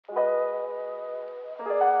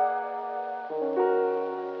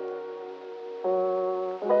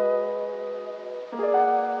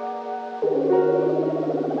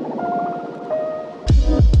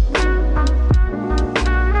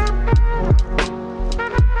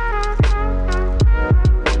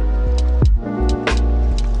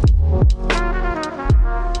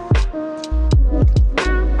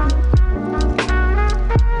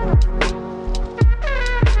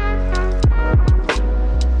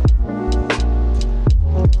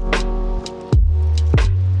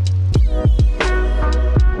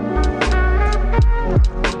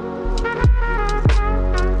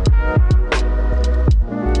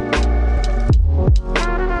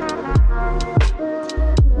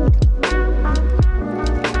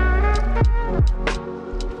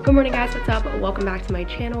Good morning guys, what's up? Welcome back to my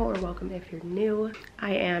channel, or welcome if you're new.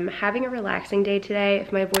 I am having a relaxing day today.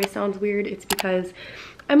 If my voice sounds weird, it's because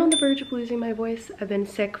I'm on the verge of losing my voice. I've been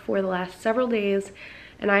sick for the last several days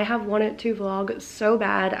and I have wanted to vlog so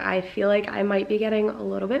bad. I feel like I might be getting a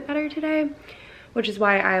little bit better today, which is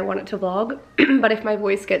why I wanted to vlog. But if my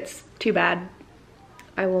voice gets too bad,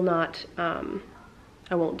 I will not,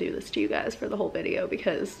 I won't do this to you guys for the whole video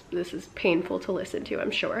because this is painful to listen to,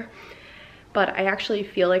 I'm sure. But I actually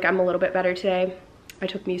feel like I'm a little bit better today. I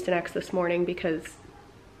took Mucinex this morning because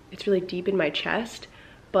it's really deep in my chest,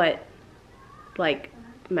 but like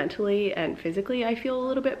mentally and physically I feel a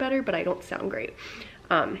little bit better, but I don't sound great.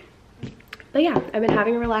 But yeah, I've been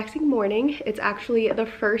having a relaxing morning. It's actually the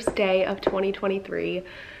first day of 2023,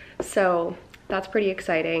 so that's pretty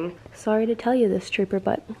exciting. Sorry to tell you this, Trooper,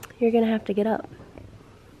 but you're gonna have to get up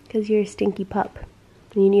because you're a stinky pup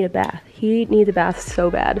and you need a bath. He needs a bath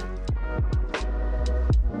so bad.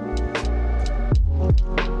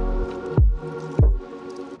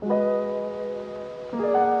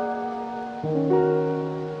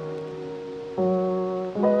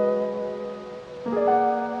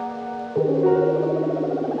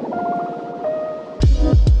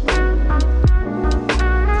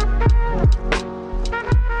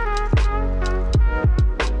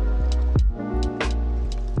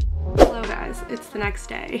 It's the next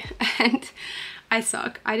day and I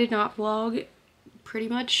suck. I did not vlog pretty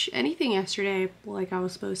much anything yesterday like I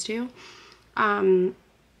was supposed to.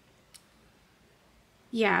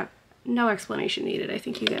 Yeah, no explanation needed. I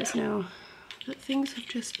think you guys know that things have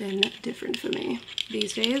just been different for me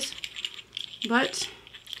these days. But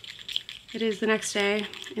it is the next day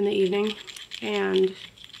in the evening and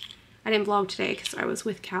I didn't vlog today because I was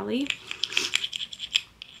with Callie.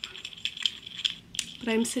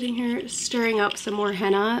 But I'm sitting here stirring up some more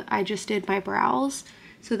henna. I just did my brows,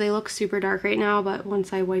 so they look super dark right now, but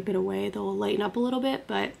once I wipe it away, they'll lighten up a little bit.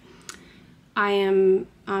 But I am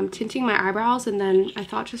tinting my eyebrows, and then I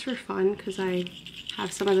thought just for fun, because I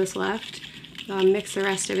have some of this left, mix the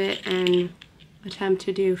rest of it and attempt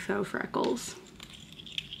to do faux freckles.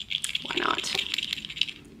 Why not?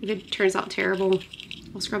 If it turns out terrible,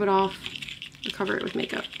 I'll scrub it off or cover it with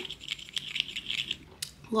makeup.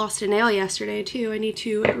 Lost a nail yesterday too. I need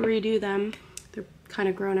to redo them. They're kind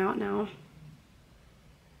of grown out now.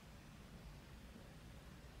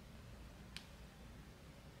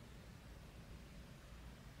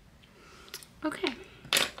 Okay.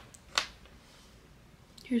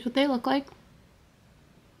 Here's what they look like.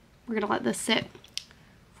 We're gonna let this sit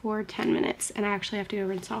for 10 minutes and I actually have to go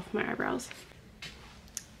rinse off my eyebrows.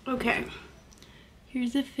 Okay.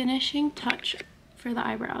 Here's the finishing touch for the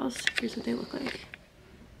eyebrows. Here's what they look like.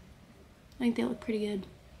 I think they look pretty good.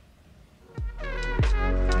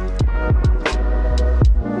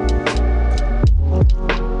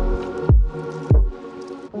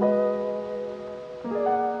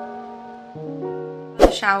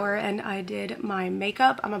 The shower and I did my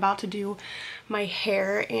makeup. I'm about to do my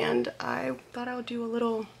hair and I thought I would do a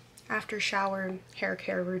little after shower hair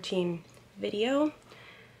care routine video.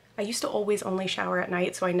 I used to always only shower at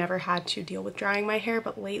night, so I never had to deal with drying my hair,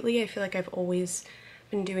 but lately I feel like I've always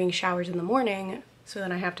been doing showers in the morning, so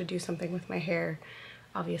then I have to do something with my hair,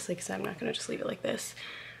 obviously, because I'm not going to just leave it like this.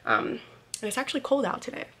 And it's actually cold out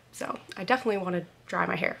today, so I definitely want to dry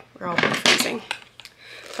my hair. We're all freezing.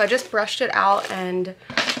 So I just brushed it out and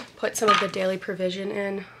put some of the Daily Provision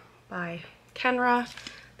in by Kenra.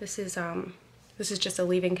 This is just a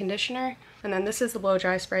leave-in conditioner. And then this is the blow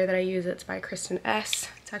dry spray that I use. It's by Kristen S.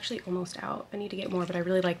 It's actually almost out. I need to get more, but I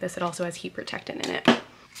really like this. It also has heat protectant in it.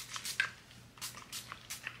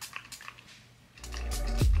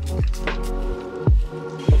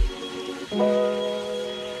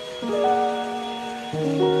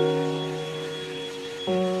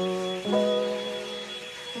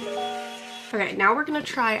 Okay, now we're gonna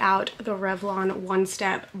try out the Revlon One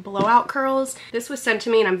Step Blowout Curls. This was sent to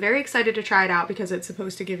me and I'm very excited to try it out because it's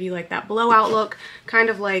supposed to give you like that blowout look, kind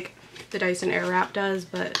of like the Dyson Airwrap does,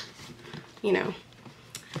 but you know,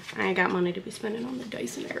 I ain't got money to be spending on the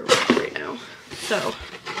Dyson Airwrap right now. So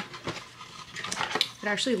it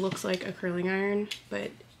actually looks like a curling iron,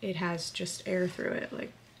 but it has just air through it.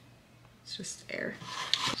 Like, it's just air.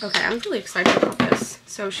 Okay, I'm really excited about this.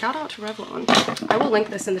 So shout out to Revlon. I will link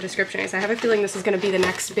this in the description because I have a feeling this is going to be the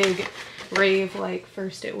next big rave. Like,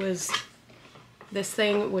 first it was this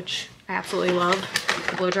thing, which I absolutely love,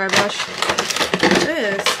 the blow dry brush.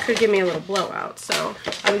 This could give me a little blowout. So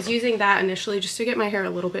I was using that initially just to get my hair a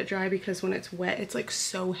little bit dry, because when it's wet, it's like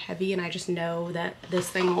so heavy and I just know that this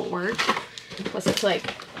thing won't work. Plus it's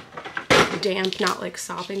like damp, not like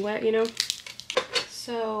sopping wet, you know?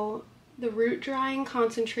 So the root drying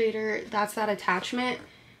concentrator, that's that attachment.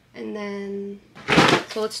 And then,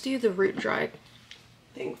 so let's do the root dry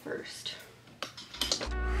thing first.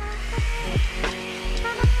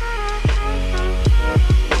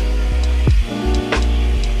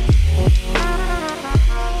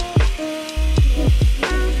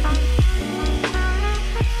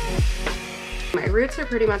 My roots are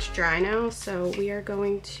pretty much dry now, so we are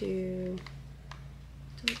going to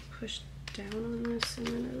push down on this and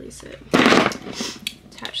then release it.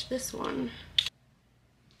 Attach this one.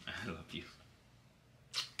 I love you.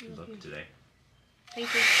 Good luck today.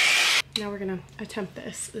 Thank you. Now we're gonna attempt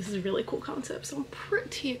this. This is a really cool concept, so I'm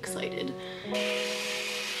pretty excited.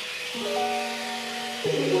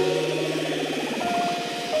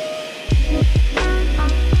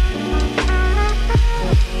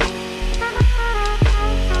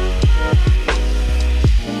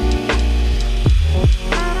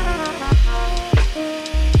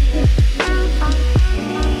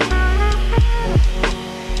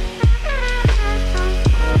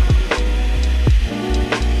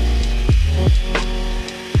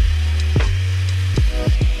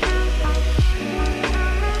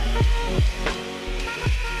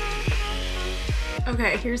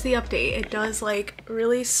 Okay, here's the update. It does like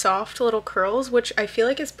really soft little curls, which I feel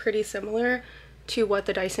like is pretty similar to what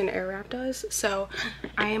the Dyson Airwrap does. So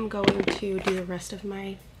I am going to do the rest of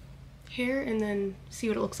my hair and then see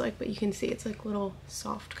what it looks like, but you can see it's like little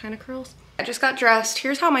soft kind of curls. I just got dressed.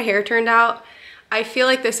 Here's how my hair turned out. I feel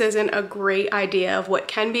like this isn't a great idea of what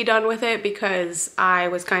can be done with it because I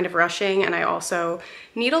was kind of rushing, and I also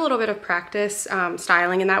need a little bit of practice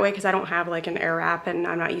styling in that way because I don't have like an Airwrap and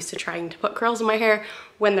I'm not used to trying to put curls in my hair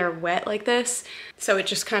when they're wet like this. So it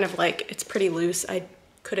just kind of like, it's pretty loose. I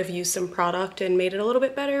could have used some product and made it a little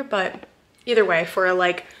bit better, but either way, for a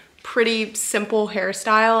like pretty simple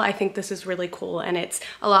hairstyle, I think this is really cool, and it's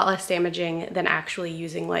a lot less damaging than actually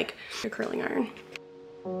using like a curling iron.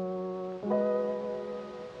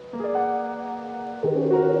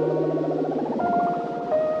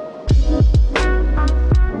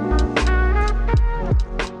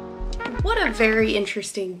 What a very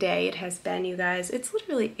interesting day it has been, you guys. It's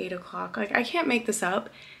literally 8 o'clock. Like, I can't make this up.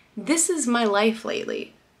 This is my life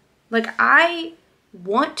lately. Like, I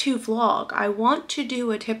want to vlog. I want to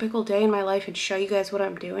do a typical day in my life and show you guys what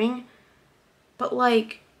I'm doing. But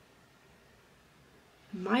like,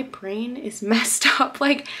 my brain is messed up.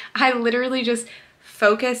 Like, I literally just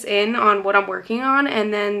focus in on what I'm working on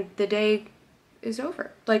and then the day is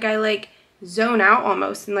over. Like, I like zone out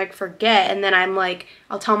almost and like forget, and then I'm like,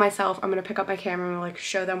 I'll tell myself I'm gonna pick up my camera and like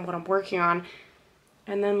show them what I'm working on,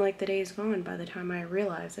 and then like the day is gone by the time I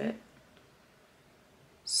realize it.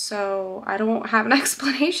 So I don't have an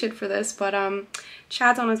explanation for this, but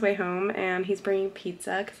Chad's on his way home and he's bringing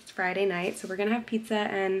pizza because it's Friday night, so we're gonna have pizza,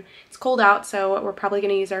 and it's cold out, so we're probably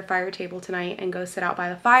gonna use our fire table tonight and go sit out by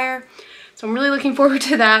the fire. So I'm really looking forward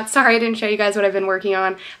to that. Sorry I didn't show you guys what I've been working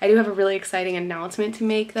on. I do have a really exciting announcement to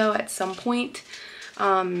make though at some point.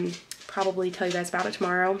 Probably tell you guys about it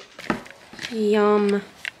tomorrow. Yum.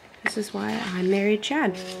 This is why I married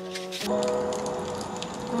Chad.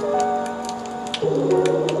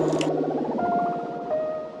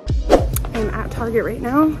 I'm at Target right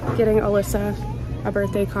now getting Alyssa a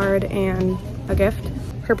birthday card and a gift.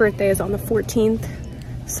 Her birthday is on the 14th,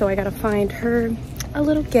 so I gotta find her a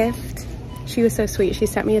little gift. She was so sweet. She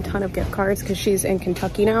sent me a ton of gift cards because she's in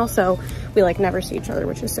Kentucky now, so we like never see each other,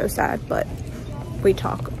 which is so sad, but we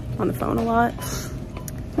talk on the phone a lot.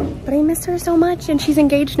 But I miss her so much, and she's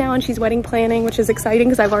engaged now and she's wedding planning, which is exciting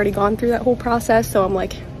because I've already gone through that whole process, so I'm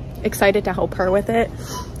like excited to help her with it.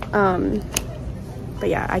 But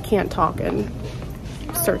yeah, I can't talk and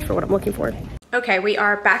search for what I'm looking for. Okay, we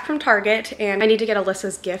are back from Target and I need to get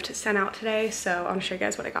Alyssa's gift sent out today, so I'm gonna show you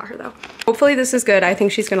guys what I got her though. Hopefully this is good. I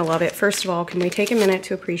think she's gonna love it. First of all, can we take a minute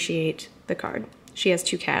to appreciate the card? She has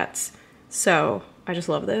 2 cats, so I just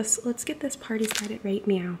love this. Let's get this party started right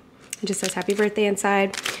meow. It just says happy birthday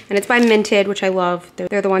inside, and it's by Minted, which I love.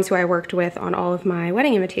 They're the ones who I worked with on all of my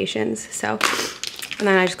wedding invitations, so And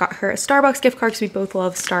then I just got her a Starbucks gift card because we both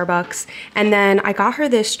love Starbucks. And then I got her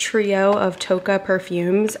this trio of Toka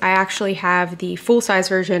perfumes. I actually have the full-size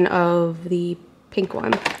version of the pink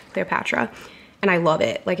one, Cleopatra, and I love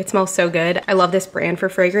it. Like, it smells so good. I love this brand for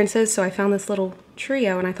fragrances, so I found this little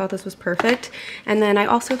trio and I thought this was perfect. And then I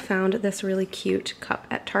also found this really cute cup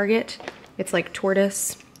at Target. It's like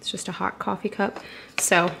tortoise. It's just a hot coffee cup.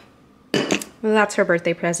 So well, that's her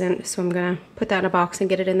birthday present, so I'm gonna put that in a box and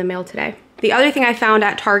get it in the mail today. The other thing I found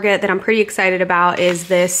at Target that I'm pretty excited about is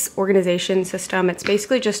this organization system. It's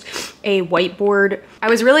basically just a whiteboard. I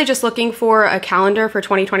was really just looking for a calendar for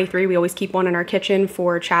 2023. We always keep one in our kitchen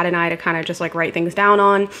for Chad and I to kind of just like write things down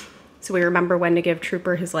on, so we remember when to give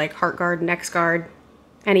Trooper his like heart guard, next guard,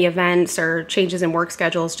 any events or changes in work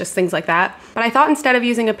schedules, just things like that. But I thought instead of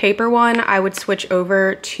using a paper one, I would switch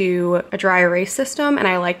over to a dry erase system. And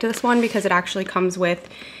I liked this one because it actually comes with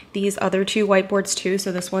these other two whiteboards too.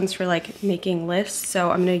 So this one's for like making lists.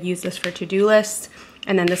 So I'm gonna use this for to-do lists,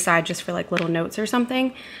 and then this side just for like little notes or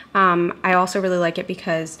something. I also really like it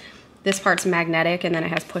because this part's magnetic and then it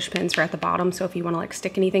has push pins right at the bottom. So if you want to like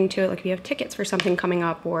stick anything to it, like if you have tickets for something coming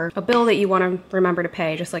up or a bill that you want to remember to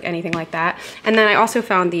pay, just like anything like that. And then I also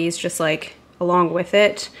found these just like along with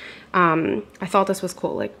it. I thought this was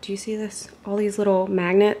cool. Like, do you see this? All these little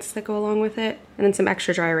magnets that go along with it, and then some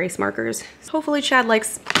extra dry erase markers. Hopefully Chad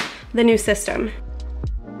likes the new system.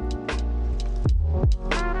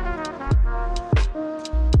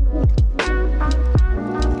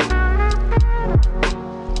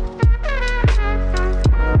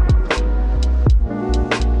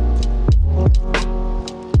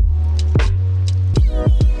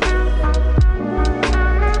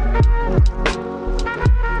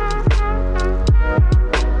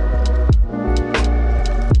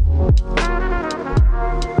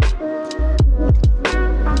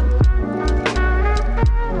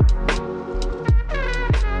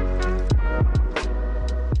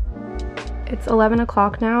 It's 11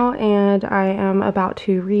 o'clock now and I am about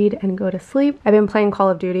to read and go to sleep. I've been playing Call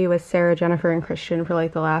of Duty with Sarah, Jennifer, and Christian for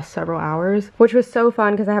like the last several hours, which was so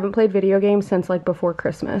fun because I haven't played video games since like before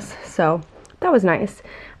Christmas. So that was nice.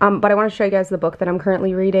 But I want to show you guys the book that I'm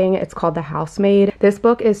currently reading. It's called The Housemaid. This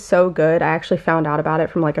book is so good. I actually found out about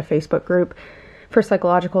it from like a Facebook group for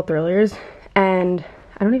psychological thrillers, and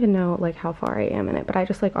I don't even know like how far I am in it, but I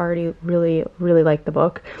just like already really like the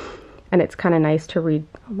book. And it's kind of nice to read.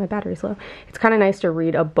 Oh, my battery's low. It's kind of nice to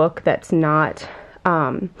read a book that's not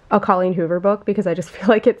a Colleen Hoover book, because I just feel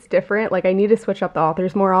like it's different. Like, I need to switch up the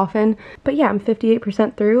authors more often. But yeah, I'm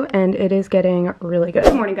 58% through and it is getting really good.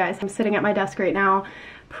 Good morning, guys. I'm sitting at my desk right now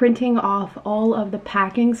printing off all of the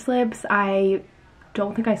packing slips. I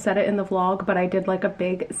don't think I said it in the vlog, but I did like a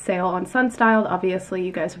big sale on Sunstyled. Obviously,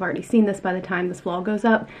 you guys have already seen this by the time this vlog goes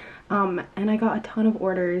up. And I got a ton of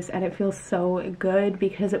orders and it feels so good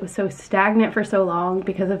because it was so stagnant for so long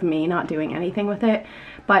because of me not doing anything with it.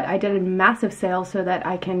 But I did a massive sale so that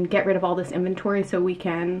I can get rid of all this inventory so we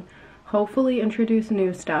can hopefully introduce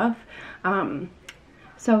new stuff.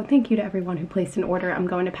 So thank you to everyone who placed an order. I'm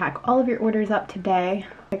going to pack all of your orders up today.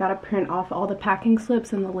 I gotta print off all the packing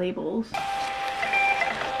slips and the labels.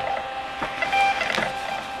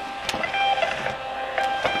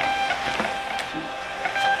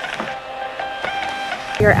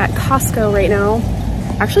 We're at Costco right now,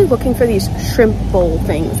 actually looking for these shrimp bowl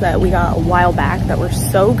things that we got a while back that were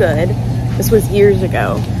so good. This was years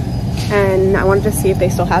ago, and I wanted to see if they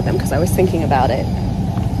still had them because I was thinking about it.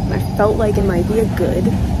 And I felt like it might be a good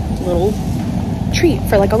little treat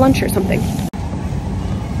for like a lunch or something.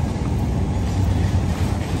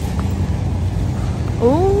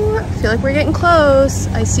 Oh, I feel like we're getting close.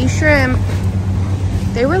 I see shrimp.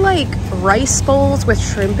 They were like rice bowls with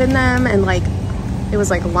shrimp in them, and like it was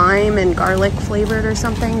like lime and garlic flavored or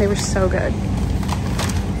something. They were so good.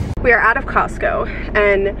 We are out of Costco,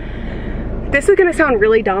 and this is gonna sound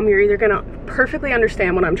really dumb. You're either gonna perfectly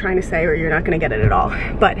understand what I'm trying to say or you're not gonna get it at all.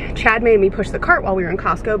 But Chad made me push the cart while we were in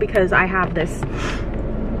Costco because I have this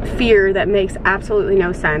fear that makes absolutely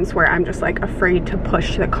no sense, where I'm just like afraid to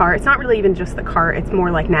push the cart. It's not really even just the cart, it's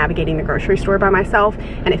more like navigating the grocery store by myself,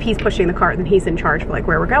 and if he's pushing the cart then he's in charge for like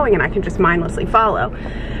where we're going and I can just mindlessly follow.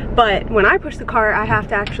 But when I push the cart I have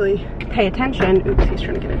to actually pay attention. Oops, he's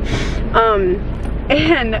trying to get in.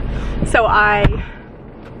 And so I,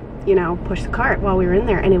 you know, pushed the cart while we were in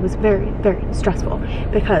there, and it was very stressful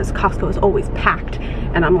because Costco is always packed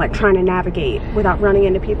and I'm like trying to navigate without running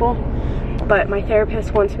into people. But my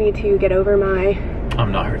therapist wants me to get over my...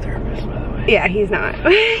 I'm not her therapist, by the way. Yeah, he's not.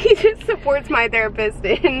 He just supports my therapist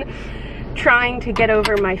in trying to get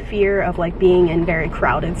over my fear of like being in very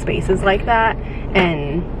crowded spaces like that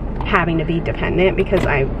and having to be dependent, because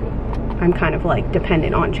I I'm kind of like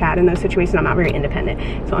dependent on Chad in those situations. I'm not very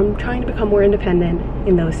independent. So I'm trying to become more independent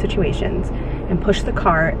in those situations and push the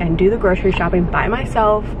cart and do the grocery shopping by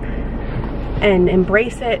myself and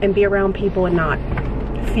embrace it and be around people and not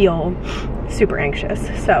feel super anxious.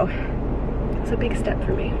 So it's a big step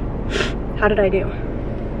for me. How did I do?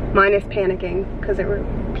 Minus panicking because there were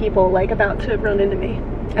people like about to run into me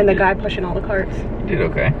and the guy pushing all the carts. You did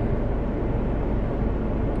okay.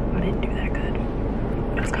 I didn't do that good.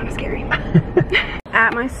 It was kind of scary.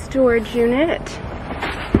 At my storage unit,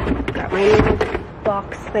 got my new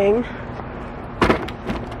box thing.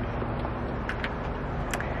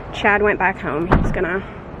 Chad went back home. He's gonna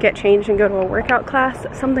get changed and go to a workout class,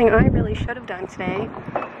 something I really should have done today,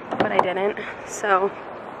 but I didn't. So,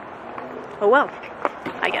 oh well,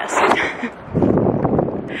 I guess.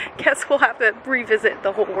 Guess we'll have to revisit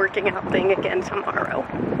the whole working out thing again tomorrow.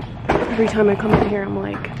 Every time I come in here, I'm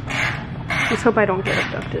like, let's hope I don't get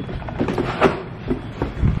abducted.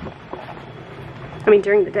 I mean,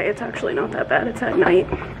 during the day, it's actually not that bad. It's at night.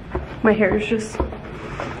 My hair is just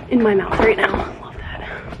in my mouth right now. Love that.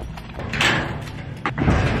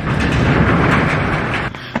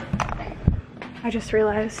 I just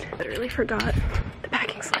realized I literally forgot the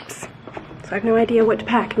packing slips. So I have no idea what to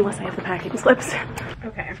pack unless I have the packing slips.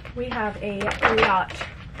 Okay, we have a lot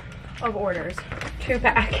of orders to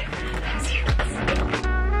pack, as you can see.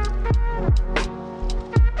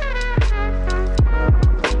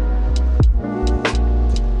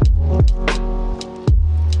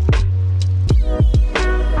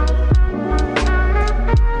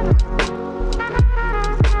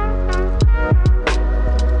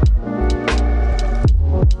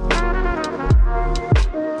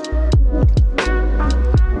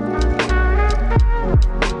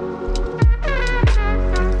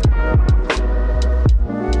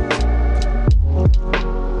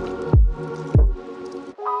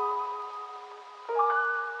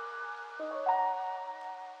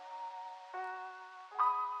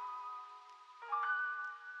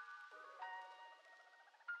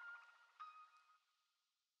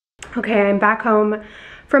 Okay, I'm back home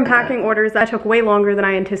from packing orders. That took way longer than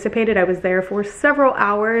I anticipated. I was there for several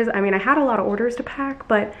hours. I mean, I had a lot of orders to pack,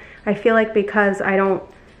 but I feel like because I don't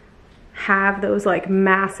have those like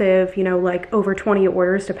massive, you know, like over 20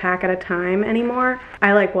 orders to pack at a time anymore,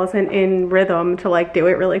 I like wasn't in rhythm to like do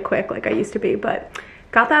it really quick like I used to be, but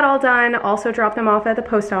got that all done. Also dropped them off at the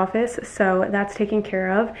post office, so that's taken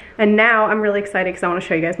care of. And now I'm really excited because I want to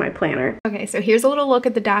show you guys my planner. Okay, so here's a little look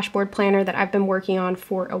at the dashboard planner that I've been working on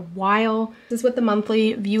for a while. This is what the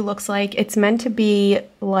monthly view looks like. It's meant to be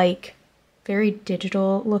like very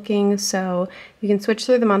digital looking, so you can switch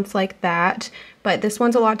through the months like that. But this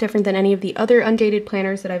one's a lot different than any of the other undated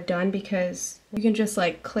planners that I've done because you can just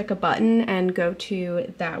like click a button and go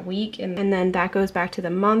to that week, and then that goes back to the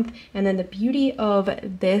month. And then the beauty of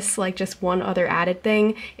this, like just one other added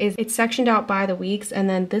thing, is it's sectioned out by the weeks, and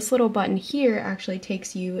then this little button here actually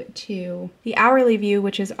takes you to the hourly view,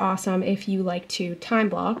 which is awesome if you like to time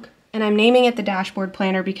block. And I'm naming it the dashboard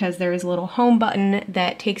planner because there is a little home button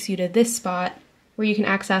that takes you to this spot where you can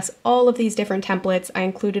access all of these different templates. I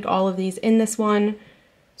included all of these in this one,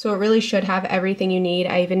 so it really should have everything you need.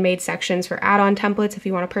 I even made sections for add-on templates if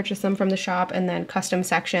you want to purchase them from the shop, and then custom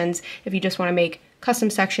sections if you just want to make custom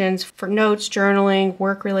sections for notes, journaling,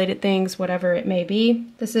 work-related things, whatever it may be.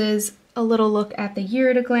 This is a little look at the year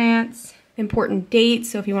at a glance. Important dates,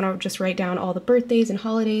 so if you want to just write down all the birthdays and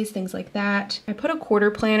holidays, things like that. I put a quarter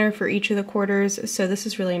planner for each of the quarters, so this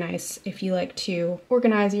is really nice if you like to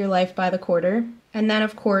organize your life by the quarter. And then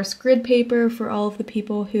of course grid paper for all of the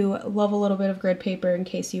people who love a little bit of grid paper in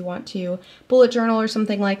case you want to bullet journal or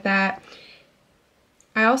something like that.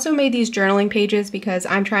 I also made these journaling pages because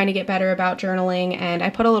I'm trying to get better about journaling, and I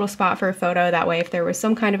put a little spot for a photo. That way if there was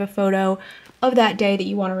some kind of a photo of that day that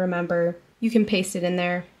you want to remember, you can paste it in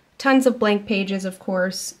there. Tons of blank pages, of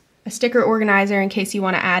course, a sticker organizer in case you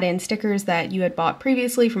want to add in stickers that you had bought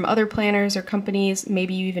previously from other planners or companies.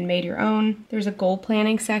 Maybe you even made your own. There's a goal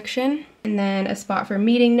planning section, and then a spot for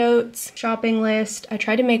meeting notes, shopping list. I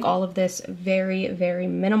tried to make all of this very, very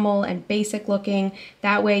minimal and basic looking.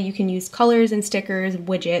 That way you can use colors and stickers,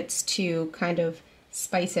 widgets to kind of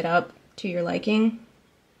spice it up to your liking.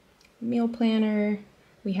 Meal planner,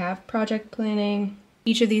 we have project planning.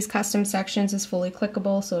 Each of these custom sections is fully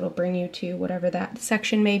clickable, so it'll bring you to whatever that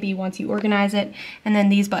section may be once you organize it. And then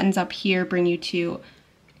these buttons up here bring you to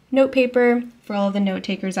note paper for all of the note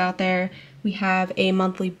takers out there. We have a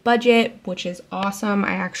monthly budget, which is awesome.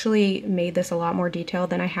 I actually made this a lot more detailed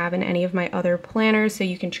than I have in any of my other planners, so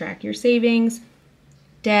you can track your savings.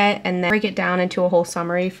 day, and then break it down into a whole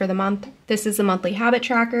summary for the month. This is the monthly habit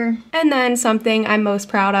tracker. And then something I'm most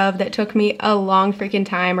proud of that took me a long freaking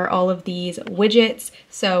time are all of these widgets.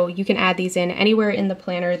 So you can add these in anywhere in the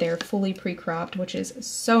planner. They're fully pre-cropped, which is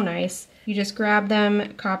so nice. You just grab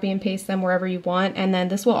them, copy and paste them wherever you want, and then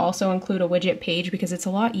this will also include a widget page because it's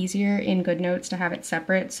a lot easier in GoodNotes to have it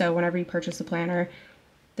separate. So whenever you purchase a planner,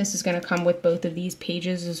 this is going to come with both of these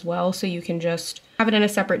pages as well, so you can just have it in a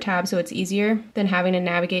separate tab so it's easier than having to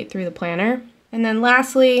navigate through the planner. And then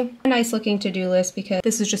lastly, a nice looking to-do list, because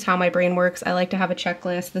this is just how my brain works. I like to have a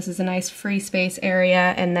checklist. This is a nice free space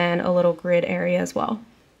area and then a little grid area as well.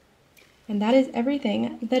 And that is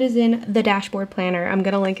everything that is in the dashboard planner. I'm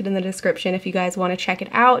gonna link it in the description if you guys wanna check it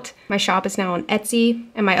out. My shop is now on Etsy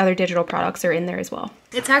and my other digital products are in there as well.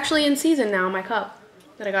 It's actually in season now, my cup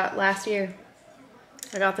that I got last year.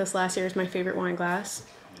 I got this last year as my favorite wine glass.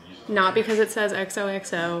 Not because it says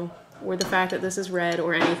XOXO or the fact that this is red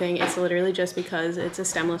or anything. It's literally just because it's a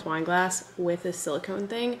stemless wine glass with this silicone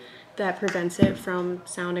thing that prevents it from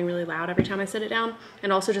sounding really loud every time I sit it down,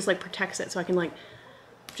 and also just like protects it so I can like,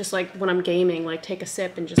 just like when I'm gaming, like take a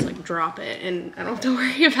sip and just like drop it and I don't have to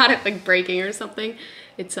worry about it like breaking or something.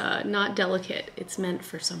 It's not delicate. It's meant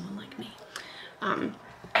for someone like me.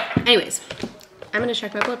 Anyways, I'm gonna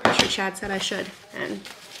check my blood pressure. Chad said I should, and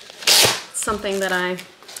it's something that I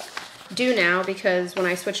do now because when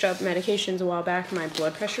I switched up medications a while back, my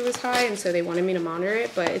blood pressure was high, and so they wanted me to monitor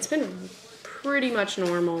it, but it's been pretty much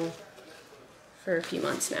normal for a few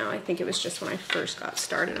months now. I think it was just when I first got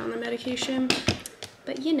started on the medication,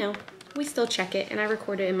 but you know, we still check it, and I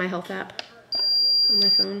record it in my health app on my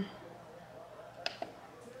phone.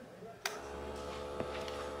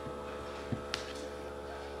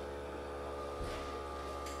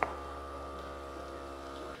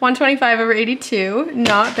 (125/82),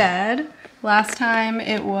 not bad. Last time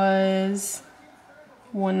it was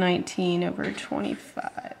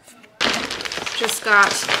 119/25. Just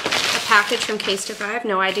got a package from Casetify. I have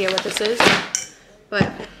no idea what this is,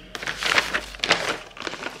 but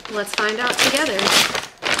let's find out together.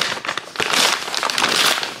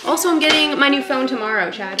 Also, I'm getting my new phone tomorrow,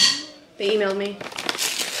 Chad. They emailed me.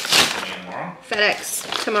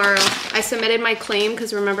 FedEx tomorrow. I submitted my claim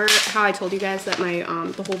because remember how I told you guys that my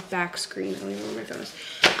the whole back screen, I don't even know where my phone is,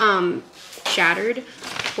 shattered.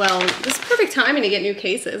 Well, this is perfect timing to get new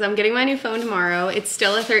cases. I'm getting my new phone tomorrow. It's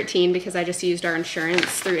still a 13 because I just used our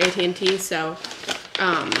insurance through AT&T, so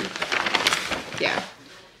yeah.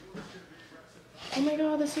 Oh my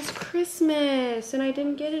god, this is Christmas and I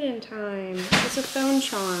didn't get it in time. It's a phone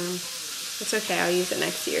charm. It's okay, I'll use it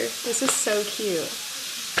next year. This is so cute.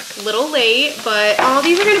 A little late, but oh,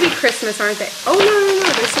 these are gonna be Christmas, aren't they? Oh no,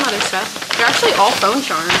 there's some other stuff. They're actually all phone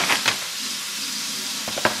charms.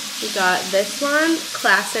 We got this one,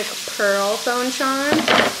 classic pearl phone charm.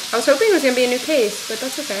 I was hoping it was gonna be a new case, but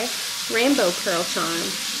that's okay. Rainbow pearl charm.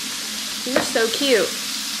 These are so cute.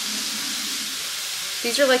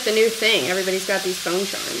 These are like the new thing. Everybody's got these phone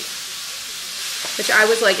charms, which I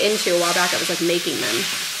was like into a while back. I was like making them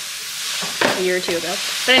a year or two ago.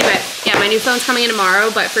 But anyway, yeah, my new phone's coming in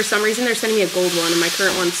tomorrow, but for some reason they're sending me a gold one and my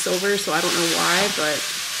current one's silver, so I don't know why, but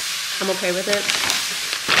I'm okay with it.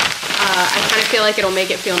 I kind of feel like it'll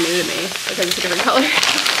make it feel new to me because it's a different color.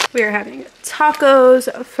 We are having tacos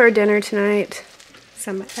for dinner tonight.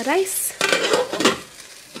 Some rice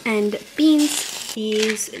and beans.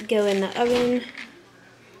 These go in the oven,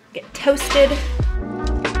 get toasted.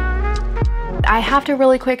 I have to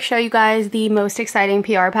really quick show you guys the most exciting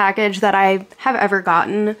PR package that I have ever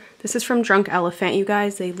gotten. This is from Drunk Elephant, you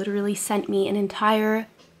guys. They literally sent me an entire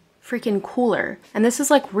freaking cooler. And this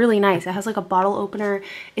is like really nice. It has like a bottle opener.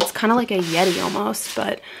 It's kind of like a Yeti almost,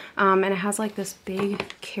 but, and it has like this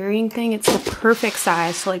big carrying thing. It's the perfect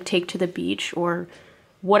size to like take to the beach or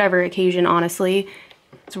whatever occasion, honestly.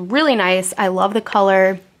 It's really nice. I love the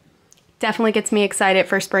color. Definitely gets me excited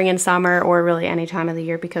for spring and summer, or really any time of the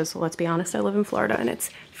year, because let's be honest, I live in Florida and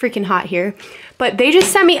it's freaking hot here. But they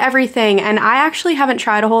just sent me everything, and I actually haven't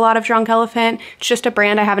tried a whole lot of Drunk Elephant. It's just a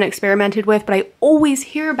brand I haven't experimented with, but I always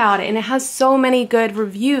hear about it and it has so many good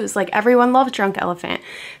reviews. Like everyone loves Drunk Elephant.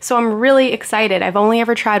 So I'm really excited. I've only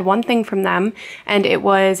ever tried one thing from them, and it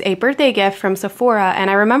was a birthday gift from Sephora,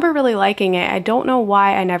 and I remember really liking it. I don't know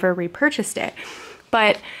why I never repurchased it,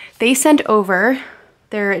 but they sent over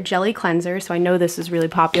their jelly cleanser, so I know this is really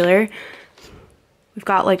popular. We've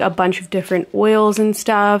got like a bunch of different oils and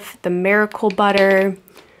stuff. The miracle butter.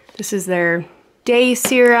 This is their day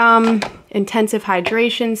serum, intensive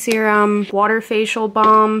hydration serum, water facial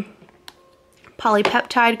balm,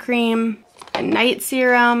 polypeptide cream, a night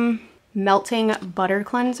serum, melting butter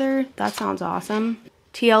cleanser. That sounds awesome.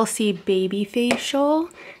 TLC baby facial.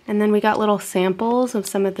 And then we got little samples of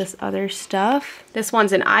some of this other stuff. This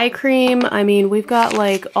one's an eye cream. I mean, we've got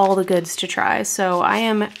like all the goods to try. So I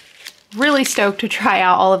am really stoked to try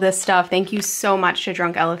out all of this stuff. Thank you so much to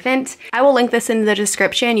Drunk Elephant. I will link this in the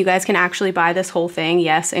description. You guys can actually buy this whole thing,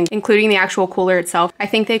 yes, including the actual cooler itself. I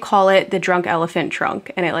think they call it the Drunk Elephant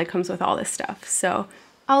trunk, and it like comes with all this stuff. So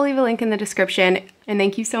I'll leave a link in the description. And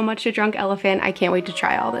thank you so much to Drunk Elephant. I can't wait to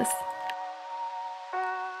try all this.